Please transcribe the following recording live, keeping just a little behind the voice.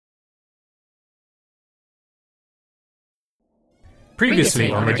Previously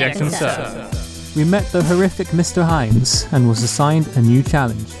on Reject and Serve. We met the horrific Mr. Hines and was assigned a new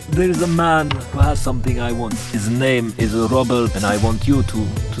challenge. There is a man who has something I want. His name is Robert, and I want you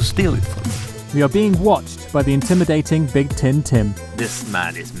to steal it from me. We are being watched by the intimidating Big Tin Tim. This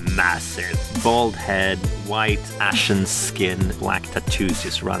man is massive. Bald head, white ashen skin, black tattoos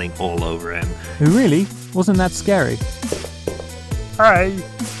just running all over him. Who really wasn't that scary. Hi.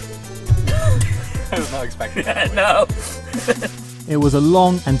 I was not expecting that. No. It was a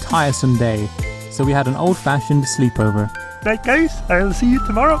long and tiresome day, so we had an old-fashioned sleepover. Right guys, I'll see you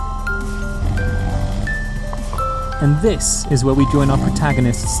tomorrow. And this is where we join our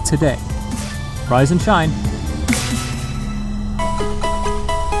protagonists today. Rise and shine.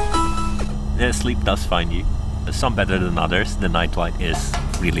 Sleep does find you. Some better than others. The nightlight is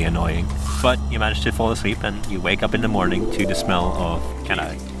really annoying. But you manage to fall asleep and you wake up in the morning to the smell of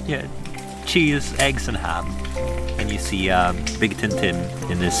cheese, eggs and ham. And you see Big Tin Tim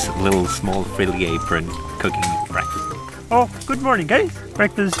in this little small frilly apron cooking breakfast. Oh, good morning guys.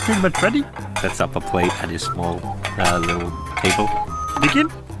 Breakfast is pretty much ready. Sets up a plate at his small little table.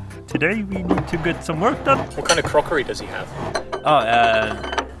 Begin. Today we need to get some work done. What kind of crockery does he have?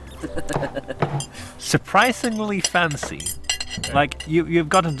 Surprisingly fancy. Like, you've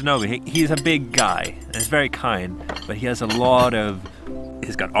gotten to know him. He's a big guy, and he's very kind, but he has a lot of...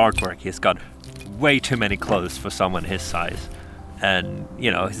 He's got artwork, he's got way too many clothes for someone his size. And,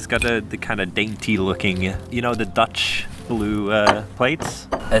 he's got the kind of dainty looking, the Dutch blue plates?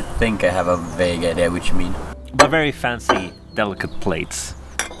 I think I have a vague idea what you mean. But very fancy, delicate plates.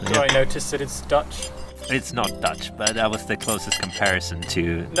 Do I notice that it's Dutch? It's not Dutch, but that was the closest comparison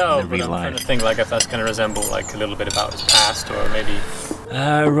to no, the but real I'm life. trying to think like if that's going to resemble like a little bit about his past or maybe...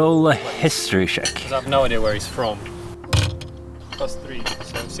 Roll a history check. Because I have no idea where he's from. +3,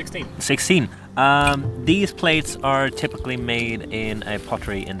 so 16. 16. These plates are typically made in a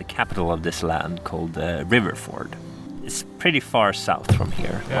pottery in the capital of this land called Riverford. It's pretty far south from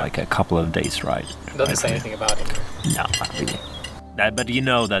here, like a couple of days' ride. It doesn't say anything about him. No, not really. But you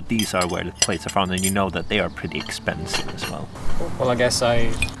know that these are where the plates are from, and you know that they are pretty expensive as well. Well, I guess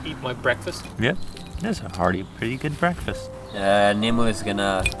I eat my breakfast. Yeah, that's a hearty, pretty good breakfast. Nihmil is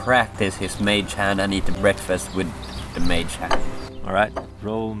gonna practice his mage hand and eat the breakfast with the mage hand. Alright,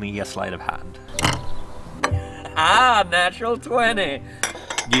 roll me a sleight of hand. Natural 20!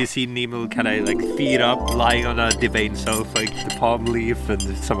 You see Nihmil kind of like feet up, lying on a divan sofa, like the palm leaf, and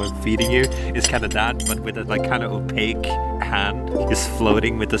someone feeding you. It's kind of that, but with a like kind of opaque hand. He's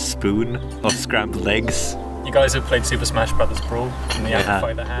floating with a spoon of scrambled eggs. You guys have played Super Smash Brothers Brawl, and you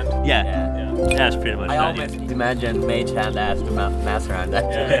amplify the hand. Yeah, that's pretty much I that. almost imagine mage hand as the master hand.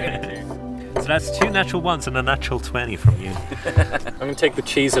 Yeah. So that's 2 natural 1s and a natural 20 from you. I'm going to take the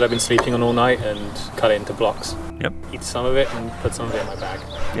cheese that I've been sleeping on all night and cut it into blocks. Yep. Eat some of it and put some of it in my bag.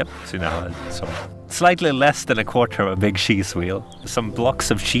 Yep. So now some slightly less than a quarter of a big cheese wheel. Some blocks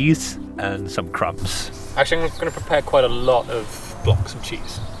of cheese and some crumbs. Actually, I'm going to prepare quite a lot of blocks of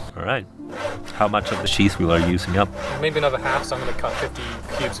cheese. Alright. How much of the cheese wheel are you using up? Maybe another half, so I'm going to cut 50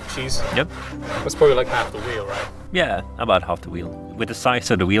 cubes of cheese. Yep. That's probably like half the wheel, right? Yeah, about half the wheel. With the size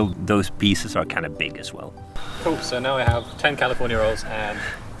of the wheel, those pieces are kind of big as well. Cool, so now I have 10 California rolls and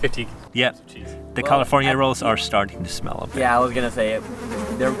 50 yeah. cubes of cheese. The California rolls are starting to smell a bit. Yeah, I was gonna say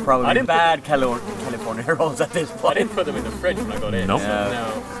they're probably bad California rolls at this point. I didn't put them in the fridge when I got in. Nope.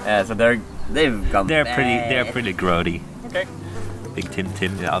 No. Yeah, so they've gone They're bad. pretty grody. Okay. Big Tim,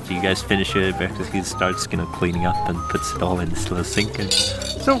 after you guys finish your breakfast, he starts cleaning up and puts it all in this little sink. And...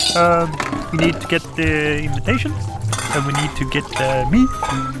 So, we need to get the invitations, and we need to get me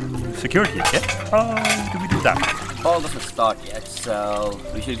to security, yeah? How do we do that? All doesn't start yet, so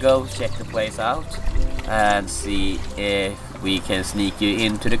we should go check the place out and see if we can sneak you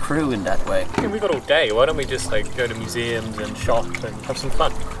into the crew in that way. I mean, we got all day. Why don't we just like go to museums and shop and have some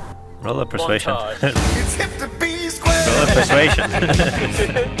fun? Roll a persuasion. It's hip to be square. Roll a persuasion.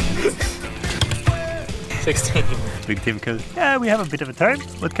 16. Big Tim goes, Yeah, we have a bit of a time.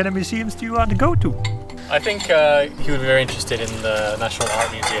 What kind of museums do you want to go to? I think he would be very interested in the National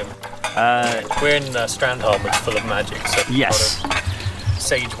Art Museum. We're in Strandholm, which is full of magic, so yes. a lot of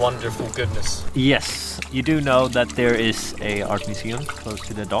sage, wonderful goodness. Yes, you do know that there is a art museum close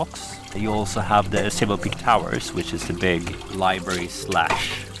to the docks. You also have the Silver Peak Towers, which is the big library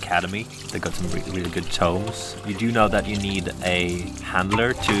 / academy. They got some really good tomes. You do know that you need a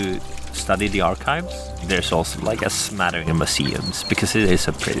handler to study the archives. There's also like a smattering of museums because it is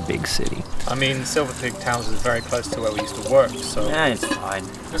a pretty big city. I mean, Silver Peak Towers is very close to where we used to work, so Yeah, it's fine.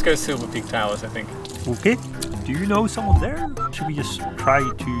 let's go to Silver Peak Towers, I think. Okay. Do you know someone there? Should we just try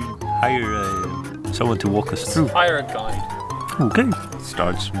to hire someone to walk us through? Hire a guide. Okay.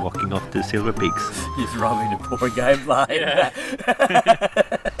 Starts walking off the Silver Peaks. He's robbing the poor guy blind. Yeah.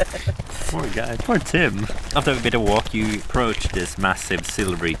 Poor guy, poor Tim. After a bit of walk, you approach this massive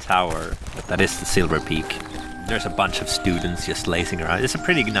silvery tower. That is the Silver Peak. There's a bunch of students just lazing around. It's a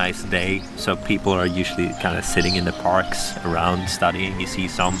pretty nice day, so people are usually kind of sitting in the parks around studying. You see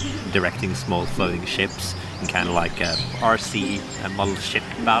some directing small floating ships in kind of like a RC, a model ship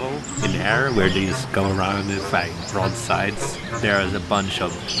battle in the air where they just go around and fight broadsides. There is a bunch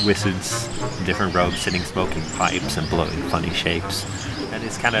of wizards in different robes sitting smoking pipes and blowing funny shapes. And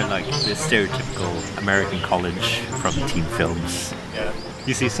it's kind of like the stereotypical American college from teen films. Yeah.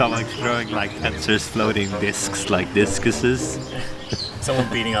 You see someone throwing like answers floating discs like discuses. Someone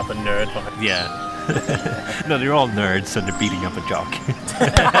beating up a nerd behind. Yeah. No, they're all nerds, so they're beating up a jock.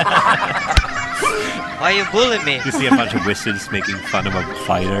 Why you bullying me? You see a bunch of wizards making fun of a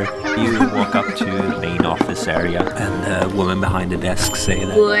fighter. You walk up to the main office area, and the woman behind the desk say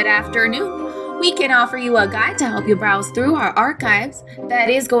that. Good afternoon. We can offer you a guide to help you browse through our archives.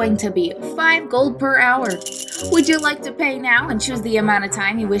 That is going to be 5 gold per hour. Would you like to pay now and choose the amount of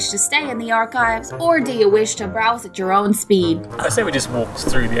time you wish to stay in the archives, or do you wish to browse at your own speed? I say we just walked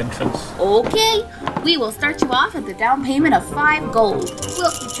through the entrance. Okay, we will start you off at the down payment of 5 gold.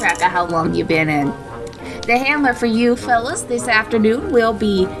 We'll keep track of how long you've been in. The handler for you fellas this afternoon will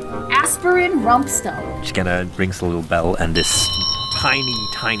be Aspirin Rumpstump. She kind of rings a little bell, and this tiny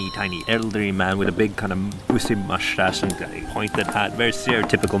elderly man with a big kind of bushy mustache and a pointed hat, very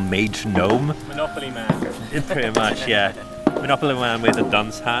stereotypical mage gnome. Monopoly man. Pretty much, yeah. Monopoly man with a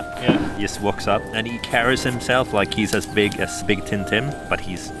dunce hat. Yeah. He just walks up and he carries himself like he's as big as Big Tin Tim, but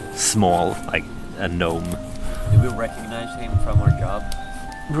he's small, like a gnome. Do we recognize him from our job?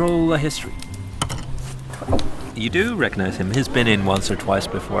 Roll a history. You do recognize him. He's been in once or twice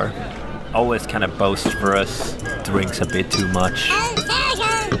before. Always kind of boisterous, drinks a bit too much.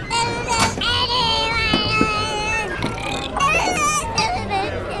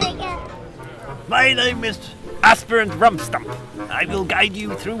 My name is Aspirant Rumpstump. I will guide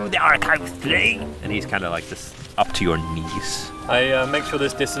you through the archives today. And he's kind of like this, up to your knees. I make sure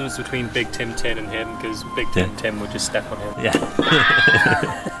there's distance between Big Tim Tin and him, because Big Tim Tim would just step on him. Yeah.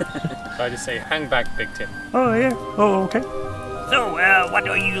 So I just say, hang back, Big Tim. Oh, yeah. Oh, okay. So, what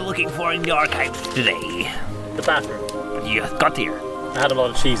are you looking for in the archives today? The bathroom. What you got here? I had a lot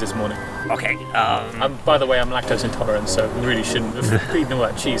of cheese this morning. Okay, By the way, I'm lactose intolerant, so we really shouldn't have eaten all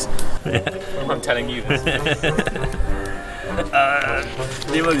that cheese. I'm telling you this.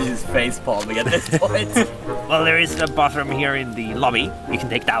 He was just face palming at this point. Well, there is a bathroom here in the lobby. You can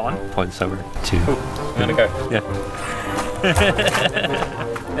take that one. Points over to... I'm gonna go. Yeah.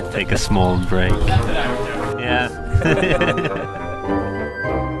 Take a small break. Yeah.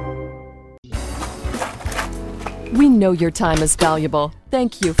 We know your time is valuable.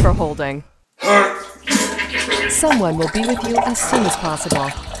 Thank you for holding. Someone will be with you as soon as possible.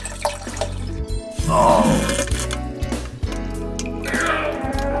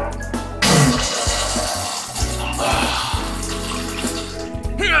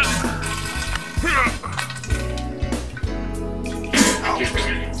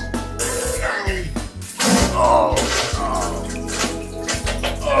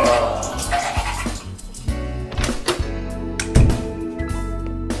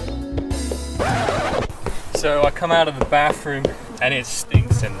 So I come out of the bathroom and it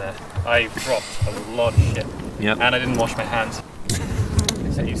stinks in there. I dropped a lot of shit. Yep. And I didn't wash my hands.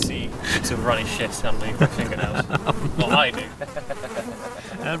 So you see bits of runny shit underneath my fingernails. Well, I do.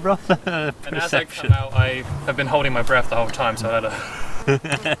 Rough And as I come out, I have been holding my breath the whole time, so I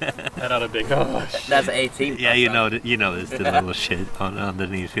had a big shit. That's 18. Yeah, you noticed the little shit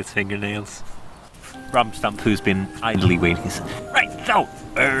underneath his fingernails. Rumpstump, who's been idly waiting, says, right, so,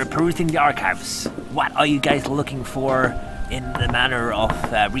 we're perusing the archives. What are you guys looking for in the manner of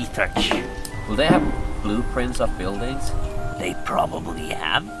research? Will they have blueprints of buildings? They probably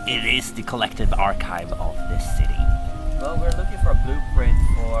have. It is the collective archive of this city. Well, we're looking for a blueprint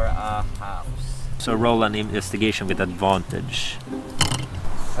for a house. So roll an investigation with advantage.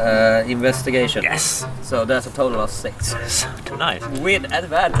 Investigation. Yes. So that's a total of 6. So nice. With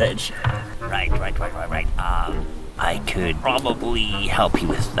advantage. Right. I could probably help you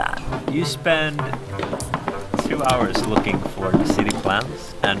with that. You spend 2 hours looking for the city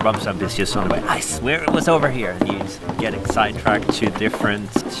plans, and Rumpstump is just on the way. I swear it was over here. And he's getting sidetracked to different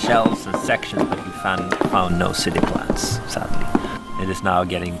shelves and sections, but you found no city plans, sadly. It is now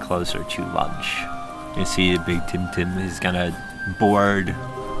getting closer to lunch. You see Big Tim is kinda bored.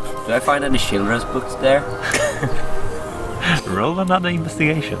 Do I find any children's books there? Roll another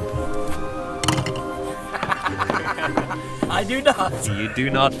investigation. I do not. You do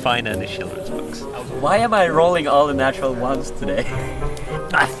not find any children's books. Why am I rolling all the natural ones today?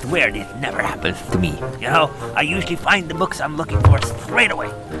 I swear this never happens to me. You know, I usually find the books I'm looking for straight away.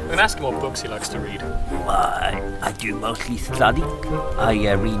 I'm gonna ask him what books he likes to read. I do mostly study.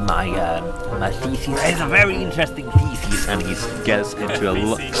 I read my thesis. It's a very interesting thesis, And he gets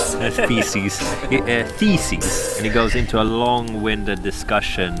into theses, and he goes into a long-winded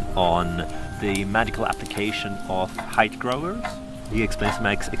discussion on the magical application of height growers. He explains he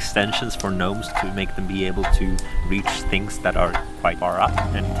makes extensions for gnomes to make them be able to reach things that are quite far up,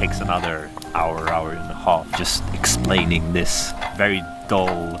 and it takes another hour and a half just explaining this very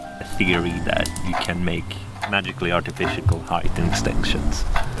dull theory that you can make magically artificial height extensions.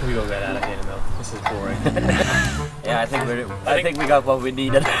 Can we go get out of here now? This is boring. Yeah, I think we got what we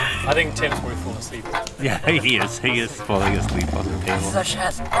needed. I think Tim's probably falling asleep. Yeah, he is falling asleep on the table. Such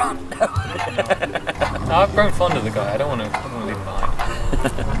as run. No, I've grown fond of the guy. I don't want to leave him behind.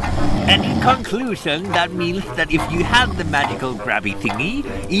 And in conclusion, that means that if you have the magical grabby thingy,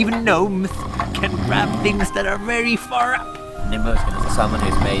 even gnomes can grab things that are very far up. Nihmil is going to summon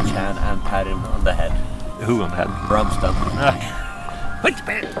his mage hand and pat him on the head. Who on the head? Rumstump. Which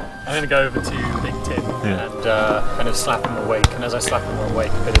bit? I'm going to go over to Big Tim and kind of slap him awake. And as I slap him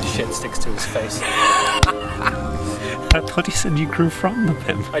awake, a bit of shit sticks to his face. I thought you said you grew fond of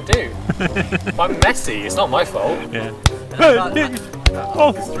him. I do. I'm messy. It's not my fault. Yeah.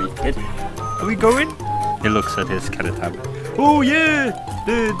 Oh, Street kid. are we going? He looks at his kind of tablet. Oh yeah,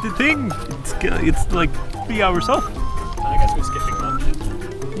 the thing. It's like 3 hours off. I guess we're skipping lunch.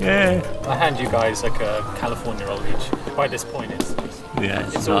 Yeah. I hand you guys like a California roll each. By this point, it's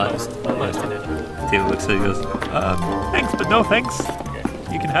not. almost in it. Tim looks at you and goes, Thanks, but no thanks. Okay.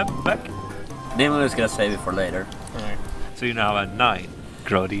 You can have it back. Nihmil is going to save it for later. Alright. so you now have 9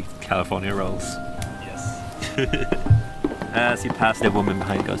 grody California rolls. Yes. As you pass the woman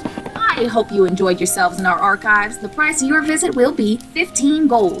behind goes, I hope you enjoyed yourselves in our archives. The price of your visit will be 15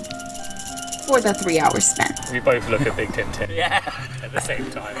 gold for the 3 hours spent. We both look at Big Tim Yeah. at the same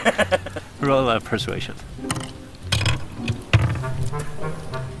time. roll a persuasion.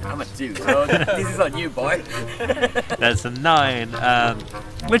 I'm a 2, so this is on you, boy. That's a 9,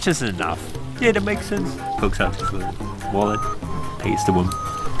 which is enough. Yeah, that makes sense. Pokes out his little wallet, pays the woman.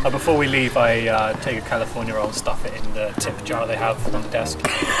 Before we leave, I take a California roll and stuff it in the tip jar they have on the desk.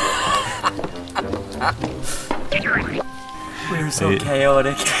 We're so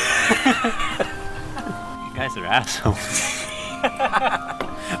chaotic. You guys are assholes.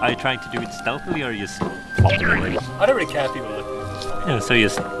 Are you trying to do it stealthily or you just pop it in? I don't really care if people look. Yeah, so you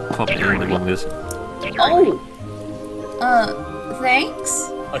just pop it in and the woman goes, Oh, thanks?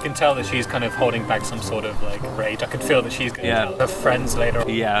 I can tell that she's kind of holding back some sort of like rage. I can feel that she's going to tell her friends later.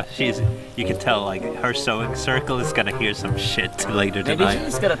 yeah, you can tell like her sewing circle is gonna hear some shit later Maybe tonight.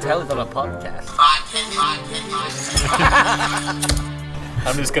 she's going to tell it on a podcast.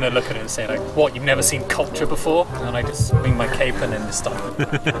 I'm just going to look at it and say like, what, you've never seen culture before? And I just swing my cape and then just start.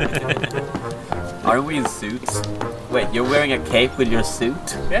 Are we in suits? Wait, you're wearing a cape with your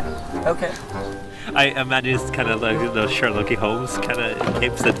suit? Yeah. Okay. I imagine it's kind of like those Sherlock Holmes kind of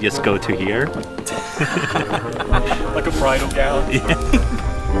capes that just go to here. Like a bridal gown.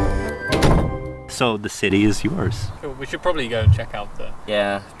 So the city is yours. Cool. We should probably go and check out the...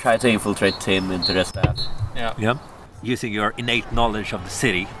 Yeah, try to infiltrate Tim into the staff. Yeah. Yep. Using your innate knowledge of the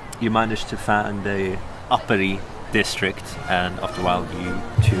city, you manage to find the uppity district, and after a while you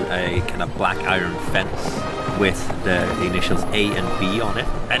to a kind of black iron fence with the initials A and B on it,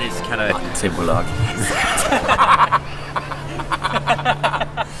 and it's kind of Timberlog.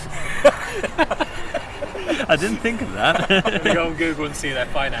 I didn't think of that. We go on Google and see their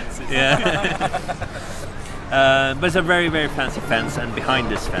finances. Yeah. But it's a very, very fancy fence, and behind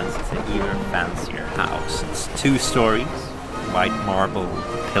this fence is an even fancier house. It's 2 stories, white marble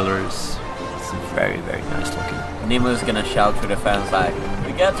pillars. It's very, very nice looking. Nihmil's gonna shout through the fence like,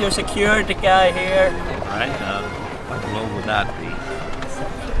 "We got your security guy here!" Alright, what role would that be?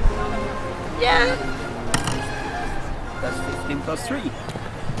 Yeah. That's 15 plus 3.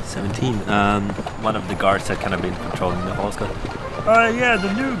 17. One of the guards that kind of been patrolling the halls goes, Yeah,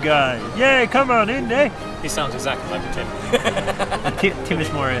 the new guy. Yeah, come on in, eh? He sounds exactly like Tim. Tim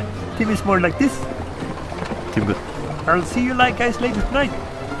is more... Tim is more like this. Tim goes, I'll see you like guys later tonight.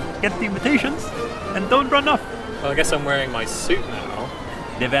 Get the invitations and don't run off. Well, I guess I'm wearing my suit now.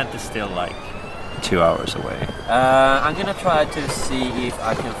 the event is still like 2 hours away. I'm gonna try to see if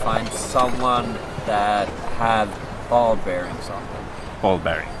I can find someone that have ball bearings on them. Ball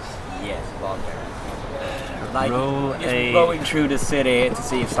bearings. Yes, ball bearings. Like Roll just a... going through the city to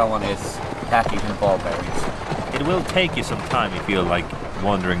see if someone is packing the ball bearings. It It will take you some time if you're like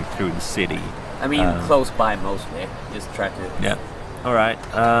wandering through the city. I mean, close by mostly. Just try to... Yeah. Alright,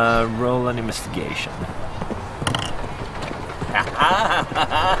 roll an investigation.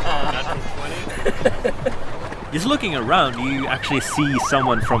 Just looking around, you actually see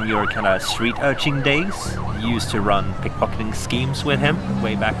someone from your kind of street urchin days. You used to run pickpocketing schemes with him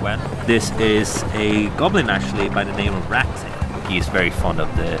way back when. This is a goblin actually by the name of Rattail. He's very fond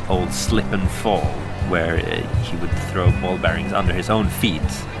of the old slip and fall, where he would throw ball bearings under his own feet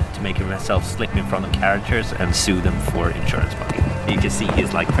to make himself slip in front of characters and sue them for insurance money. You can see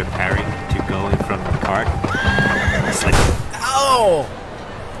he's like preparing to go in front of the cart. It's like, oh!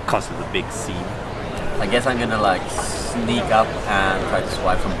 Causes a big scene. I guess I'm gonna like sneak up and try to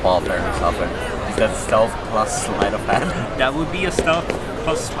swipe some ball bearings off him. Is that stealth plus sleight of hand? That would be a stealth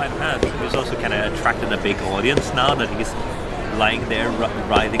plus sleight of hand. He's also kind of attracting a big audience now that he's lying there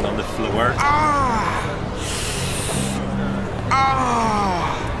writhing on the floor.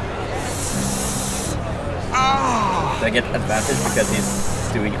 Do I get advantage because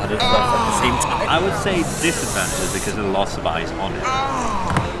he's doing other stuff at the same time? I would say disadvantage because of the loss of eyes on it.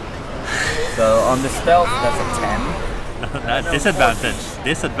 So on the stealth, that's a 10.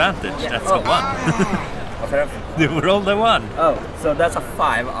 Disadvantage, that's a 1. Okay. You rolled a 1. Oh, so that's a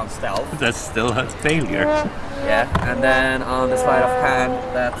 5 on stealth. That's still a failure. Yeah, and then on the sleight of hand,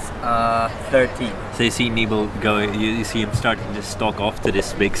 that's 13. So you see Nihmil going, you see him starting to stalk off to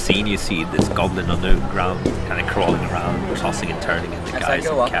this big scene. You see this goblin on the ground, kind of crawling around, tossing and turning in the As guys I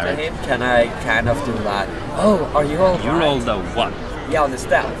go in up to carriage. him, can I kind of do that? Oh, are you all right? You rolled a 1. Yeah, on the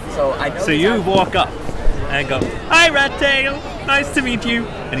stealth. So I know. So you walk up and go, "Hi, Rattail, nice to meet you."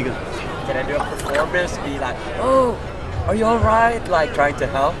 And he goes, "Can I do a performance? Be like, oh, are you all right? Like trying to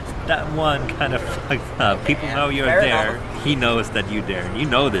help." That one kind of fucks up. People know you're fair there. enough. He knows that you're there. You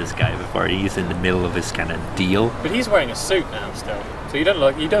know this guy before he's in the middle of his kind of deal. But he's wearing a suit now still, so you don't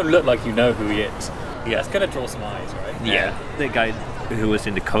look like you know who he is. Yeah, it's gonna draw some eyes, right? Yeah. The guy who was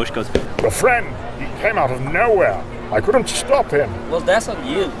in the coach goes, "Your friend, he came out of nowhere. I couldn't stop him." Well, that's on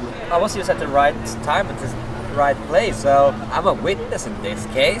you. I was just at the right time at the right place, so I'm a witness in this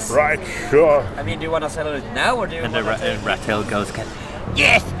case. Right, sure. I mean, do you want to settle it now, or do you and want to... Rattail goes again.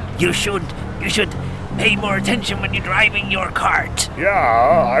 Yes, you should pay more attention when you're driving your cart. Yeah,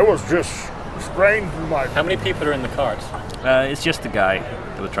 I was just sprained my... How many people are in the cart? It's just the guy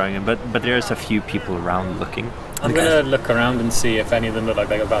that was trying him, but there's a few people around looking. I'm gonna look around and see if any of them look like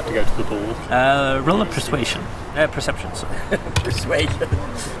they're about to go to the pool. Roll a perception, sorry. Persuasion.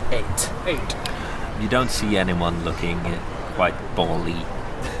 8. You don't see anyone looking quite bally.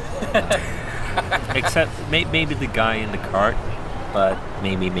 Except maybe the guy in the cart, but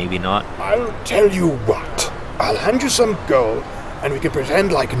maybe not. I'll tell you what. I'll hand you some gold, and we can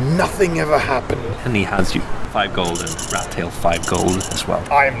pretend like nothing ever happened. And he hands you 5 gold and Rattail 5 gold as well.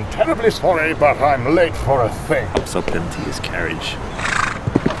 I'm terribly sorry, but I'm late for a thing. Hops up into his carriage.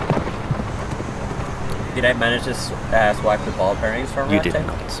 Did I manage to swipe the ball bearings from You Rattail? did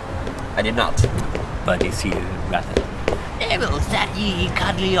not. I did not. But you see Rattail. Devil's that you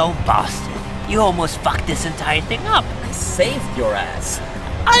cuddly old bastard. You almost fucked this entire thing up. I saved your ass.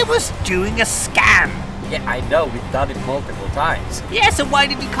 I was doing a scam. Yeah, I know. We've done it multiple times. Yeah, so why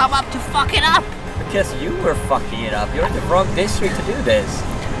did you come up to fuck it up? Because you were fucking it up. You're in the wrong district to do this.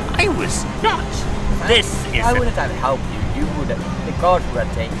 I was not. This is... Why wouldn't I help you? You would have... The guards would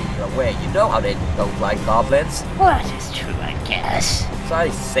have taken you away. You know how they don't like goblins. Well, that is true, I guess. So I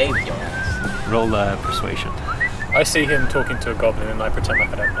saved your ass. Roll persuasion. I see him talking to a goblin and I pretend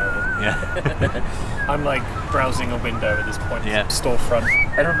like I don't know him. Yeah. I'm like browsing a window at this point. Yeah. Storefront.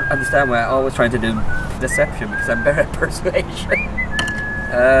 I don't understand why I'm always trying to do deception because I'm better at persuasion.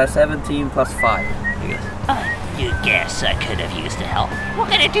 17 plus 5. You guess I could have used the help. What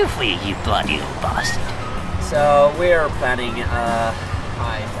can I do for you, you bloody old bastard? So we're planning a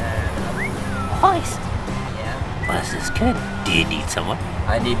heist and... Heist? Yeah. Well, this is good. Do you need someone?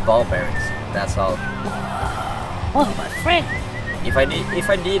 I need ball bearings. That's all. Well, my friend. If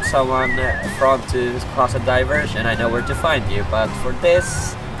I need someone from to cause a diversion, I know where to find you. But for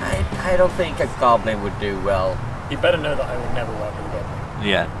this, I don't think a goblin would do well. You better know that I would never work with a goblin.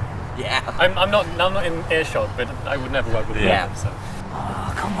 Yeah. Yeah. I'm not in earshot, but I would never work with a goblin. So.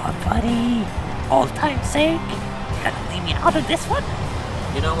 Oh, come on, buddy. All time's sake. You gonna leave me out of this one?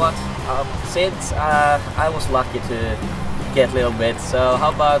 You know what? Since I was lucky to get a little bit, so how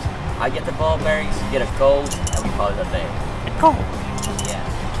about I get the ball bearings, you get a gold, and we call it a day. A gold? Yeah.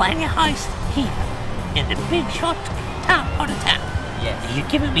 Planning a heist here in the big shot town out of town. Yes. And you're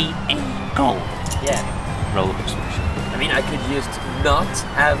giving me a gold. Yeah. Roll a persuasion. I mean, I could just not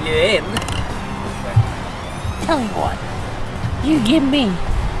have you in. tell you what. You give me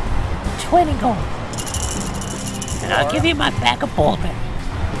 20 gold. And I'll give you my bag of ballberries.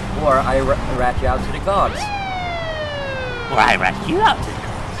 Or I rat you out to the gods. Or I rat you out to the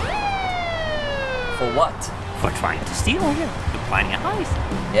gods. For what? For trying to steal here. You're planning a heist.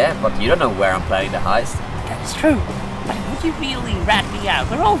 Yeah, but you don't know where I'm planning the heist. That's true. But would you really rat me out?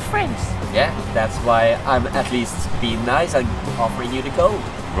 We're old friends. Yeah, that's why I'm at least being nice and offering you the gold.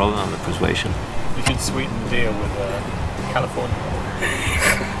 Rolling on the persuasion. You should sweeten the deal with California.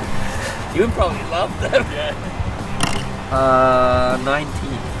 You would probably love them. Yeah.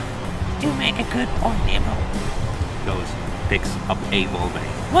 19. You make a good point, Nihmil. Goes, picks up a ballberry.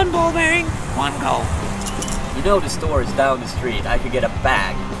 1 ballberry, 1 gold. You know the store is down the street. I could get a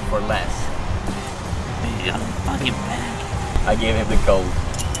bag for less. You got a fucking bag. I gave him the gold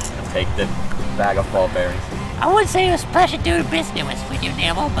and take the bag of ballberries. I would say it was a pleasure doing business with you,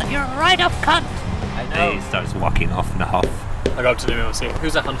 Nihmil, but you're right up cunt. I know. He starts walking off in a huff. I go up to Nihmil and say,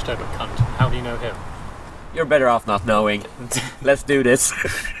 who's that hunched over cunt? How do you know him? You're better off not knowing. Let's do this.